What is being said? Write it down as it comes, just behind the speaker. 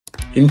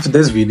In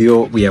today's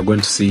video, we are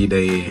going to see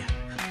the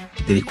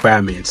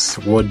requirements.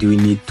 What do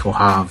you need to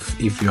have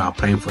if you are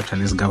applying for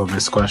Chinese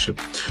government scholarship?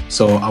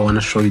 So I want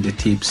to show you the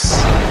tips,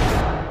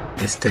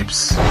 the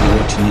steps,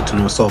 what you need to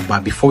know. So,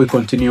 but before we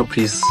continue,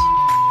 please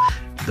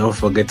don't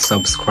forget to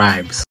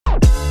subscribe.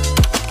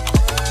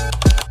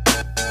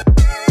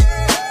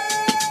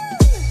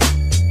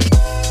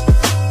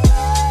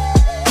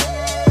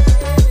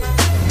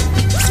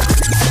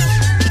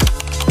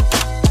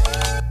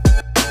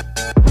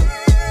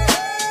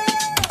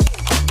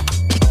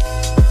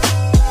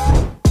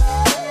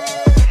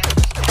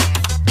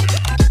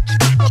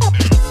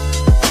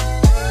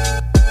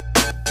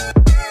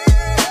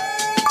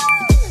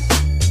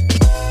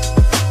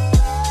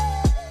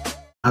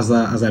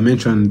 As I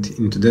mentioned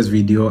in today's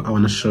video, I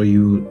want to show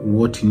you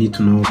what you need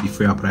to know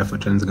before you apply for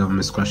Chinese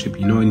government scholarship.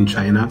 You know, in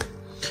China,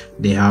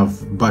 they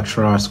have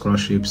Bachelor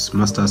scholarships,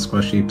 Master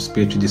scholarships,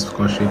 PhD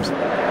scholarships.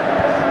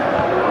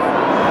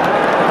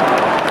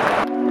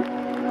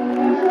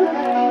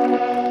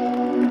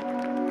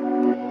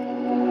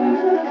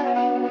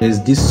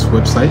 There's this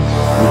website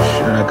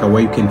which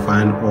where you can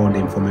find all the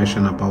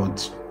information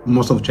about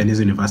most of Chinese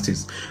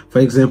universities. For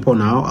example,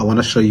 now I want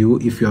to show you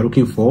if you are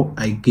looking for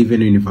a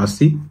given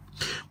university.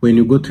 When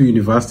you go to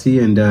university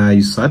and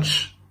you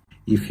search,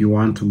 if you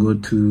want to go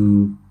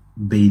to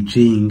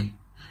Beijing,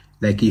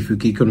 like if you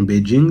click on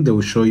Beijing, they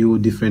will show you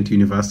different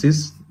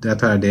universities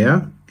that are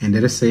there. And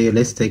let's say,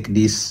 let's take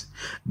this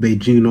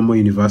Beijing Normal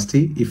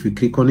University. If you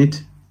click on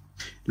it,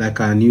 like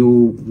a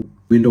new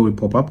window will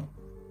pop up.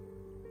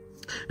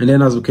 And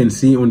then as you can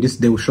see on this,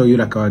 they will show you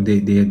like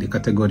the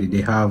category.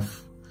 They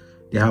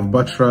have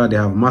Bachelor, they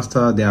have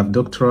Master, they have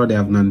Doctoral, they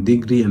have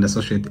non-degree and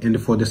Associate.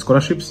 And for the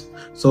scholarships,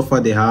 so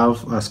far they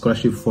have a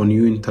scholarship for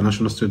new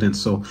international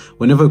students. So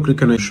whenever you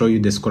click on it, show you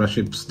the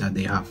scholarships that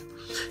they have.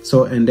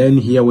 So, and then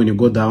here when you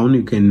go down,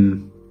 you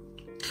can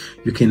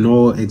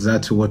know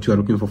exactly what you are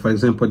looking for. For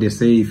example, they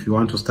say if you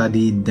want to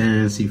study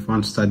dance, if you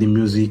want to study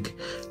music,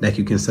 like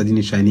you can study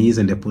in Chinese,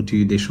 and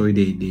they show you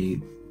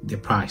the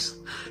price.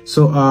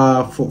 So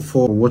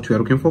for what you are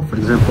looking for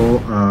example,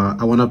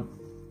 I want to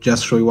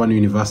just show you one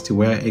university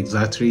where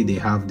exactly they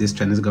have this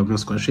Chinese government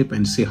scholarship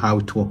and see how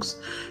it works.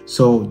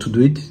 So to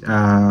do it,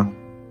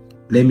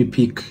 let me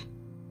pick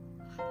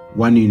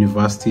one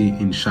university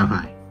in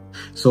Shanghai.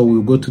 So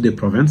we'll go to the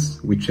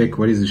province, we check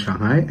what is in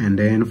Shanghai, and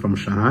then from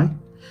Shanghai,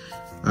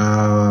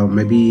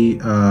 maybe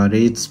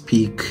let's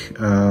pick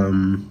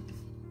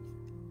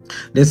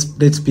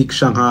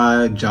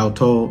Shanghai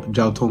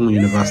Jiaotong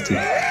University.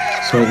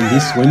 So in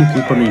this, when you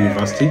click on the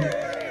university,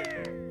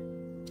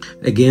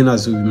 again,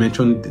 as we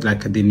mentioned,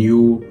 like the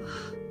new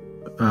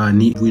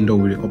window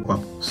will pop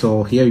up.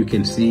 So here you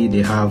can see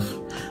they have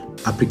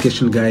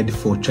application guide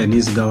for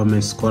Chinese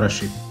government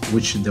scholarship,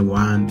 which is the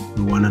one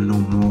we want to know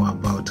more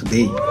about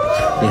today.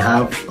 They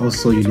have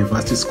also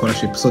university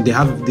scholarship. So they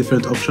have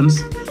different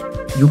options.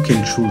 You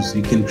can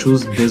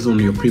choose based on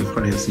your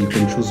preference. You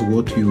can choose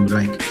what you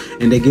like.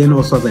 And again,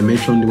 also as I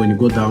mentioned, when you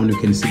go down, you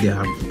can see they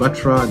have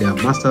Bachelor, they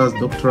have Masters,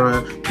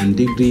 Doctoral, and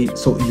Degree.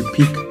 So you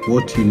pick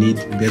what you need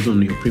based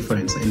on your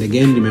preference. And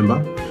again,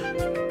 remember,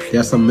 there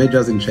are some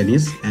majors in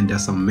Chinese and there are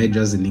some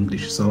majors in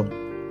English. So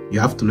you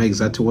have to know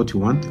exactly what you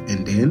want,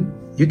 and then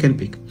you can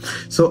pick.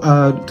 So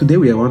today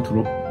we want to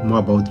look more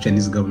about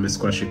Chinese government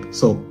scholarship.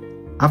 So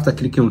after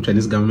clicking on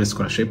Chinese government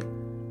scholarship,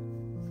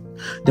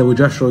 they will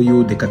just show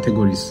you the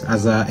categories.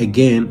 As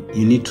again,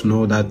 you need to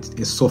know that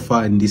so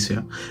far in this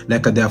year,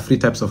 like there are 3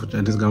 types of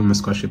Chinese government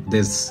scholarship.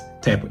 There's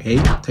type A,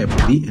 type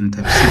B, and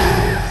type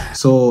C.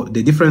 So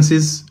the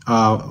differences,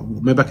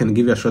 maybe I can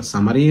give you a short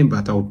summary,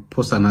 but I'll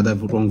post another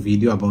long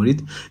video about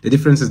it. The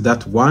difference is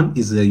that one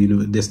is the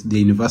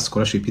university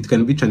scholarship. It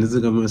can be Chinese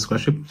government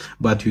scholarship,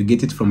 but you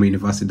get it from a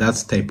university.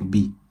 That's type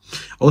B.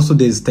 Also,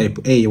 there's type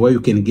A, where you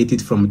can get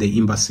it from the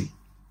embassy.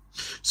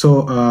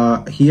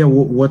 So here,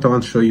 what I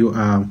want to show you,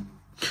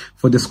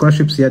 for the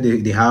scholarships here,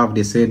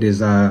 they say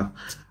there's a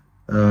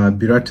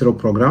bilateral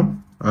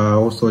program.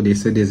 Also, they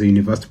say there's a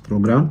university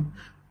program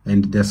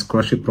and the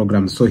scholarship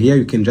program. So here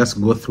you can just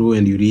go through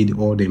and you read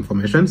all the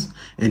informations.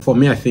 And for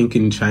me, I think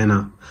in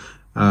China,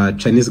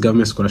 Chinese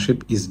government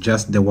scholarship is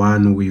just the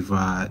one with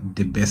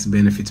the best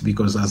benefits,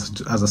 because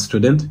as a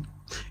student,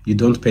 you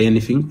don't pay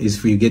anything.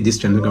 If you get this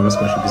Chinese government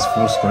scholarship, it's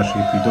full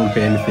scholarship. You don't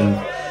pay anything.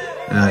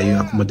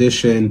 Your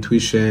accommodation,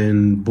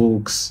 tuition,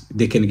 books,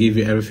 they can give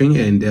you everything,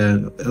 and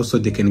also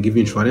they can give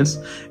you insurance.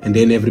 And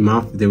then every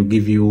month they will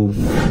give you,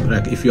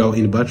 like if you are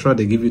in Bachelor,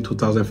 they give you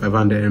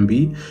 2,500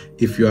 MB.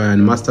 If you are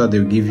in Master, they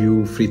will give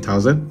you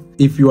 3,000.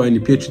 If you are in the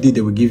PhD, they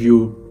will give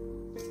you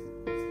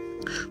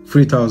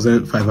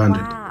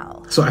 3,500.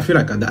 Wow. So I feel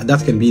like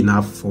that can be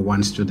enough for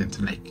one student.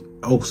 Like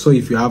Also,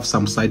 if you have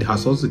some side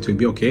hustles, it will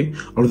be okay,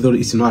 although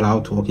it's not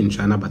allowed to work in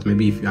China. But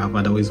maybe if you have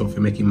other ways of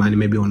making money,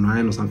 maybe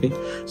online or something.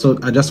 So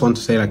I just want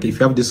to say, like, if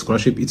you have this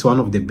scholarship, it's one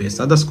of the best.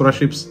 Other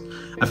scholarships,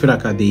 I feel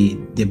like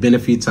the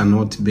benefits are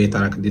not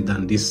better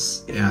than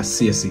this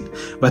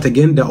CSE. But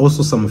again, there are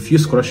also some few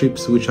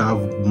scholarships which have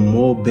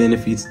more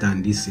benefits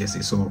than this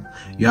CSE. So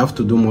you have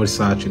to do more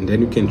research and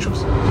then you can choose.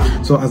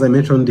 So as I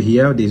mentioned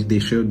here,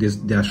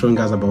 they are showing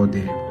us about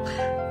the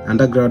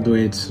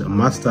undergraduate,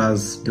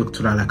 masters,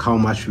 doctoral, like how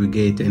much we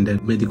get, and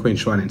the medical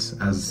insurance,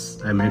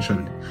 as I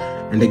mentioned.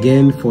 And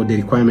again, for the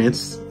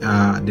requirements,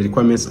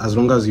 as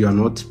long as you are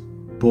not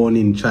born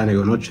in China,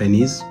 you're not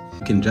Chinese,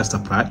 you can just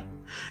apply.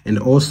 And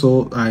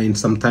also, in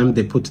some time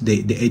they put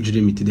the age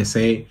limit. They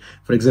say,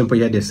 for example,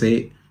 here they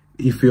say,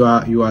 if you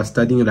are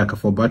studying like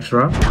for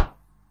Bachelor,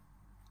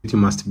 you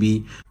must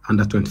be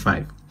under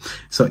 25.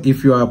 So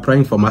if you are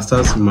applying for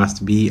masters, you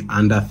must be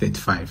under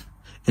 35.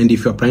 And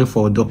if you're applying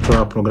for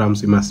doctoral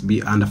programs, you must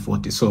be under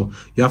 40. So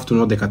you have to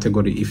know the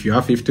category. If you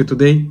are 50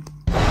 today,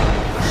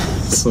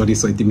 sorry,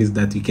 so it means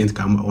that you can't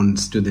come on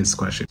student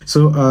scholarship.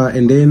 So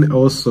and then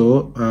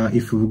also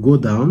if we go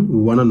down, we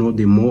want to know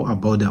more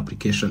about the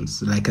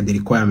applications, like the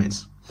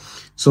requirements.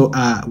 So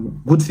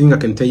good thing I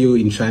can tell you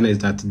in China is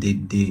that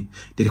the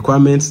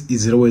requirements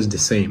is always the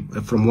same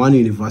from one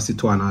university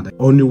to another.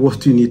 Only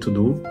what you need to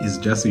do is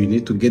just you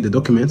need to get the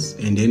documents,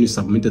 and then you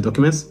submit the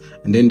documents,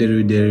 and then they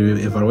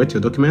evaluate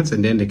your documents,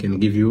 and then they can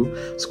give you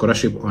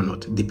scholarship or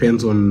not.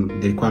 Depends on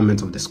the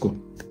requirements of the school.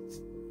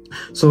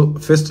 So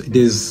first,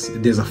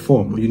 there's a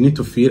form. You need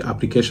to fill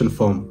application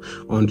form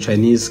on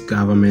Chinese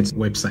government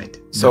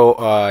website.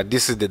 So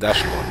this is the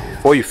dashboard.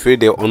 Before you fill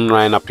the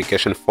online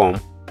application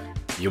form,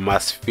 you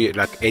must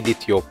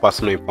edit your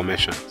personal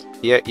information.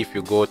 Here, if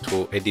you go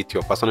to edit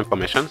your personal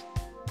information,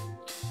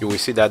 you will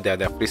see that there are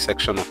the three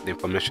sections of the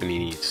information you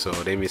need. So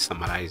let me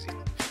summarize it.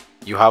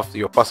 You have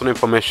your personal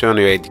information,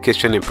 your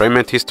education,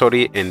 employment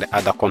history, and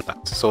other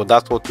contacts. So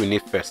that's what we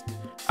need first.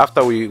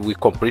 After we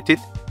complete it,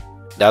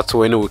 that's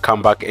when we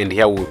come back, and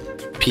here we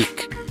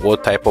pick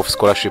what type of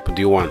scholarship do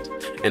you want.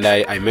 And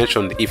I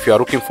mentioned, if you are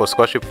looking for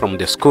scholarship from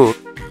the school,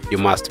 you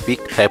must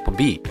pick type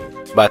B.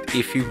 But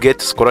if you get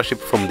scholarship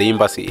from the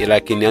embassy,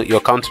 like in your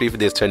country, if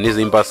there's Chinese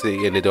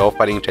embassy and they're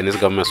offering Chinese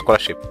government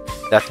scholarship,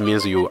 that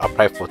means you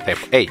apply for type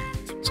A.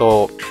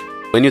 So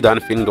when you're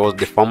done filling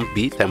the form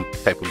B,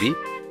 type B,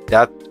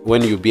 that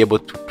when you'll be able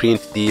to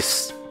print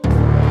this.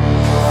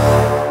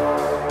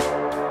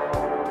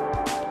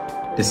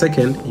 The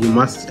second, you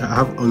must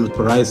have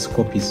unauthorized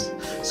copies.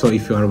 So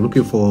if you are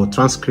looking for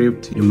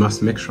transcript, you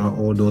must make sure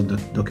all those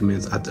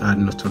documents are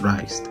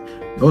notarized.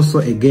 Also,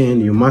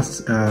 again, you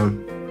must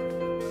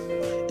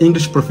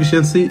English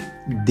proficiency,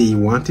 they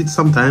want it,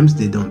 sometimes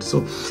they don't.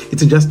 So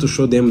it's just to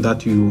show them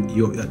that you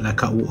like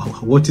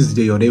what is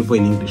your level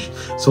in English.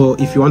 So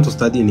if you want to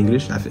study in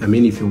English, I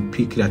mean, if you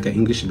pick like an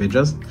English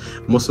majors,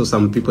 most of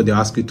some people, they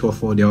ask you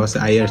TOEFL, they also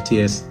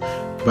IELTS.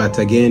 But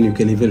again, you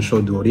can even show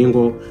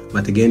Duolingo.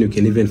 But again, you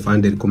can even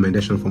find the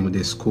recommendation from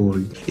the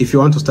school. If you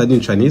want to study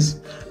in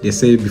Chinese, they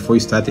say before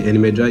you start any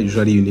major,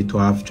 usually you need to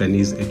have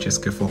Chinese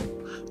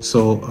HSK4.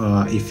 So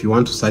if you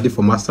want to study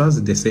for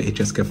masters, they say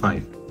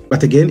HSK5.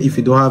 But again, if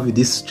you don't have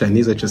this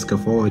Chinese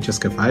HSK4 or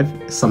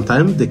HSK5,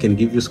 sometimes they can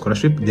give you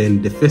scholarship.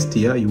 Then the first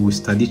year you will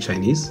study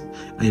Chinese,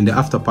 and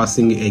after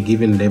passing a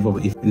given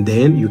level,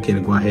 then you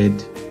can go ahead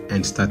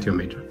and start your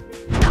major.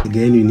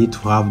 Again, you need to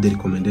have the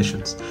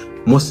recommendations.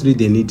 Mostly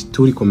they need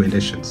 2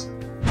 recommendations.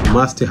 You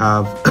must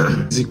have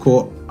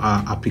physical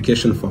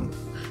application form.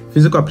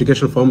 Physical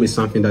application form is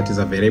something that is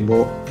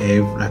available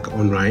like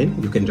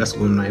online. You can just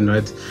go online,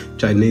 write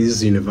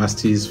Chinese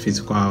universities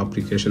physical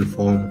application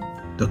form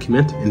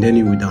document, and then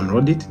you will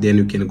download it. Then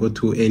you can go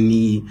to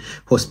any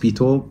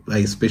hospital,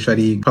 like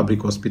especially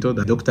public hospital,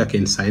 the doctor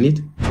can sign it.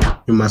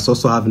 You must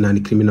also have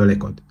non-criminal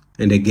record.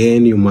 And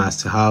again, you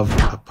must have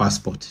a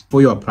passport.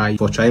 Before you apply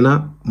for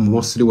China,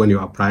 mostly when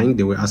you're applying,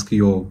 they will ask you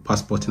your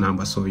passport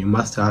number. So you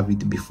must have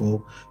it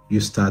before you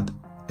start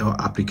your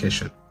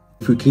application.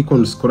 If you click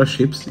on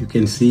scholarships, you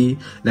can see,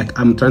 like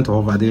I'm trying to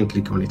hover, I didn't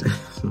click on it.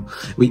 So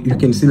you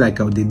can see like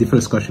the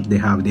different scholarships they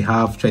have. They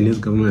have Chinese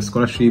government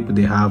scholarship,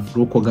 they have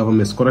local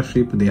government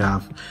scholarship, they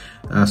have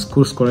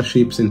school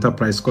scholarships,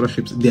 enterprise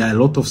scholarships. There are a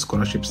lot of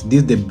scholarships.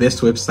 This is the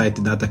best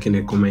website that I can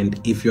recommend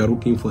if you are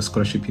looking for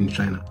scholarship in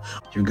China.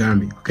 You got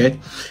me,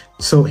 okay?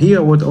 So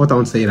here, what I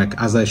want to say, like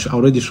as I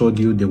already showed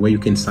you, the way you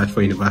can search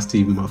for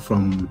university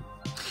from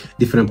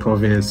different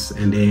province,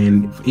 and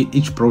then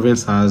each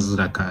province has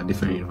like a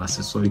different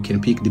university, so you can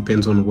pick,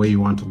 depends on where you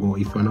want to go.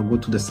 If you want to go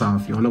to the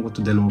south, you want to go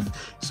to the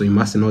north, so you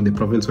must know the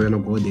province where you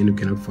want to go, then you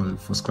can look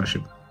for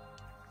scholarship.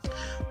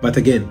 But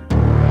again,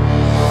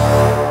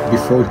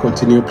 before we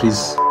continue,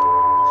 please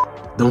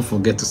don't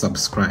forget to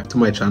subscribe to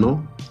my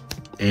channel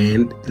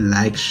and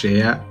like,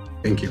 share.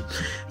 Thank you.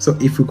 So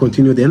if we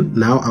continue, then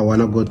now I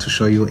want to go to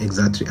show you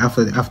exactly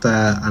after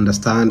I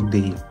understand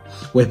the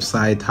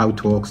website, how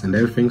it works and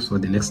everything. So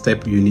the next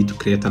step, you need to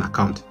create an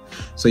account.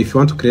 So if you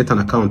want to create an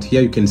account,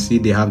 here you can see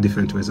they have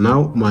different ways.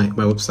 Now my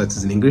website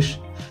is in English,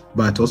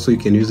 but also you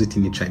can use it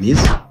in Chinese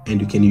and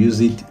you can use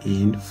it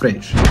in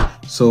French.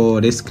 So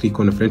let's click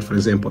on French. For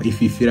example,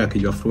 if you feel like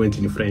you're fluent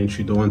in French,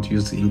 you don't want to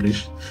use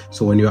English,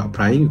 so when you're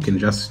applying, you can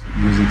just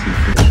use it in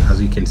French.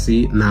 As you can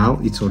see now,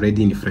 it's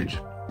already in French.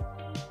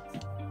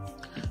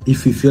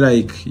 If you feel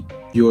like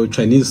your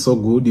Chinese is so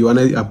good, you want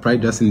to apply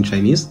just in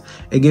Chinese,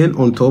 again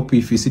on top,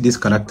 if you see these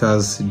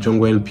characters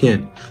Zhongwen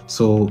Pian,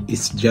 so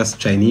it's just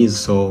Chinese,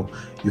 so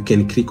you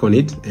can click on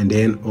it and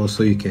then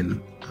also you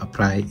can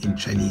apply in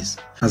Chinese.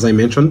 As I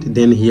mentioned,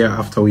 then here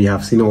after we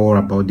have seen all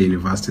about the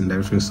university and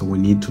everything, so we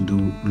need to do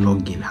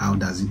login. How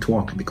does it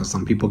work? Because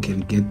some people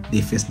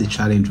they face the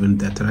challenge when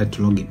they try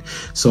to log in.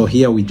 So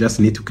here we just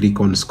need to click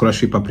on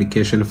scholarship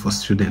application for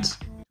students.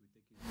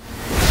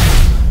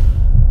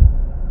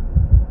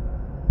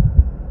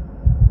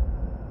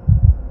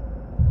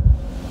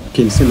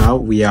 You can see now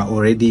we are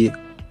ready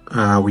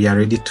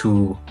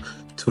to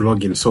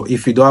log in. So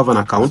if you don't have an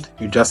account,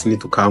 you just need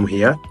to come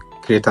here,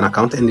 create an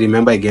account, and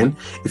remember again,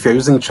 if you're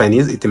using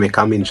Chinese, it may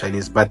come in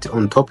Chinese, but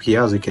on top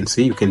here, as you can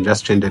see, you can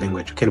just change the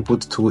language. You can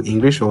put to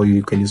English or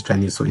you can use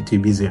Chinese, so it will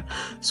be easier.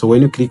 So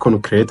when you click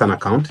on create an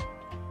account,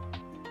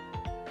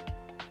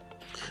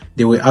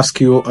 they will ask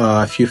you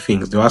a few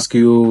things. They'll ask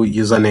you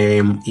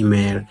username,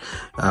 email,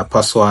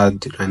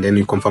 password, and then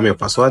you confirm your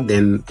password.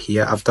 Then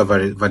here after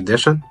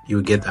validation,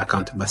 you get the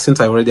account. But since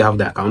I already have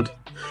the account,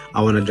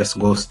 I want to just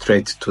go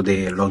straight to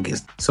the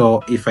login.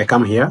 So if I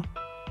come here,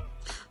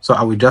 so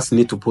I will just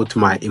need to put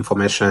my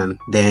information,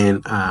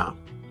 then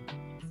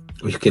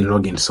you can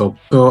log in. So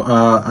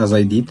as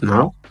I did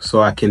now,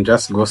 so I can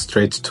just go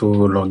straight to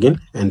login,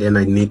 and then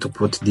I need to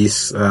put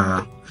this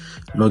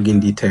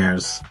login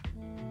details.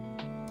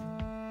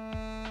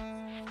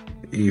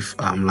 If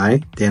I'm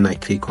live, then I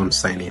click on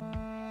sign in.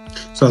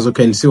 So as you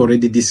can see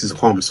already, this is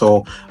home.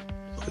 So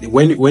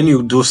when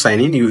you do sign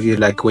in, you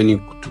like when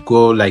you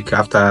go like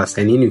after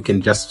sign in, you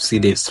can just see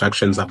the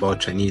instructions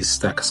about Chinese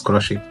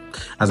scholarship.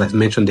 As I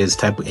mentioned, there's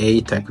type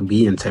A, type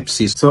B, and type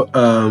C. So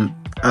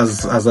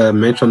as I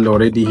mentioned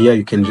already here,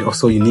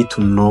 you need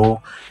to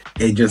know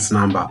agent's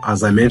number.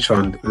 As I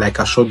mentioned, like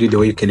I showed you the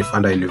way you can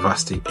find a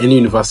university. Any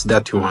university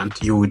that you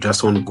want, you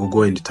just want to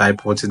Google and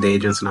type what is the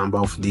agent's number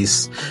of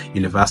this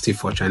university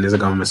for Chinese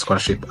government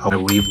scholarship. I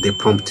will leave the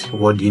prompt.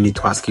 What do you need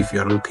to ask if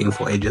you're looking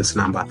for agent's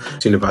number?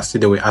 University,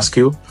 they will ask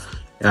you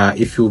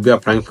if you'll be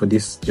applying for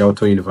this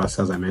Jiaotou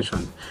University, as I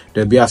mentioned,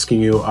 they'll be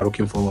asking you, are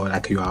looking for,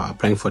 like you are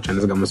applying for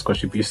Chinese government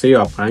scholarship. You say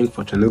you're applying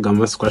for Chinese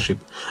government scholarship.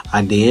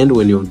 At the end,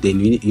 when you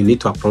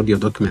need to upload your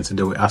documents,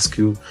 they will ask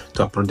you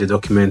to upload the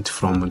document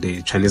from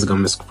the Chinese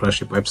government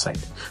scholarship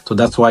website. So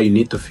that's why you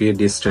need to fill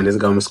this Chinese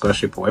government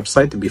scholarship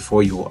website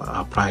before you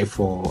apply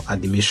for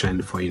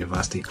admission for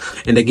university.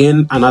 And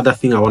again, another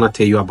thing I want to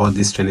tell you about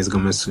this Chinese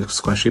government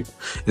scholarship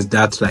is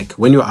that, like,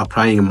 when you're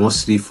applying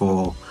mostly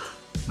for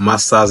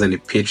master's and a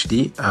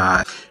PhD,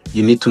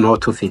 you need to know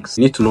two things.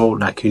 You need to know,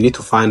 like, you need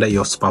to find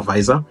your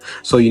supervisor.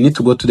 So you need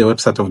to go to the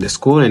website of the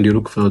school and you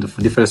look for the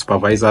different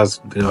supervisors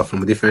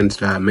from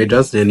different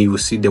majors. Then you will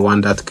see the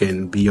one that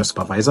can be your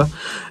supervisor,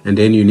 and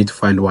then you need to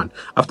find one.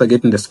 After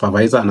getting the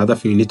supervisor, another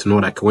thing you need to know,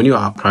 like, when you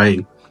are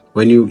applying,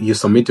 when you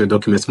submit your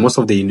documents, most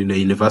of the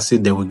university,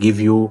 they will give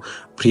you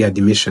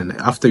pre-admission.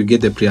 After you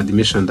get the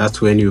pre-admission, that's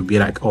when you'll be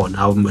like, oh,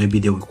 now maybe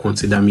they will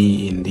consider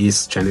me in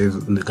this Chinese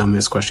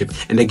government scholarship.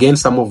 And again,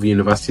 some of the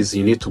universities,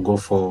 you need to go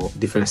for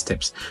different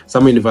steps.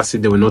 Some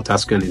universities, they will not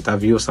ask you an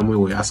interview. Some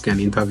will ask you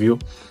an interview,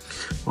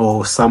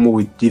 or some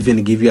will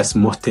even give you a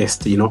small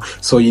test, you know.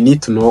 So you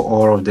need to know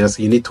all of this.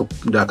 You need to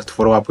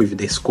follow up with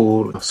the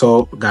school.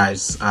 So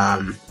guys,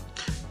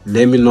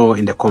 let me know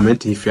in the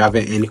comment if you have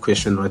any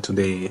question related to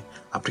the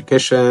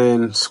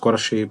application,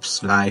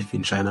 scholarships, life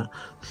in China.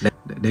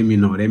 Let me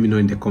know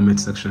in the comment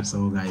section.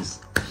 So guys,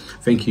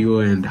 thank you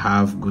and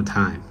have a good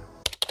time.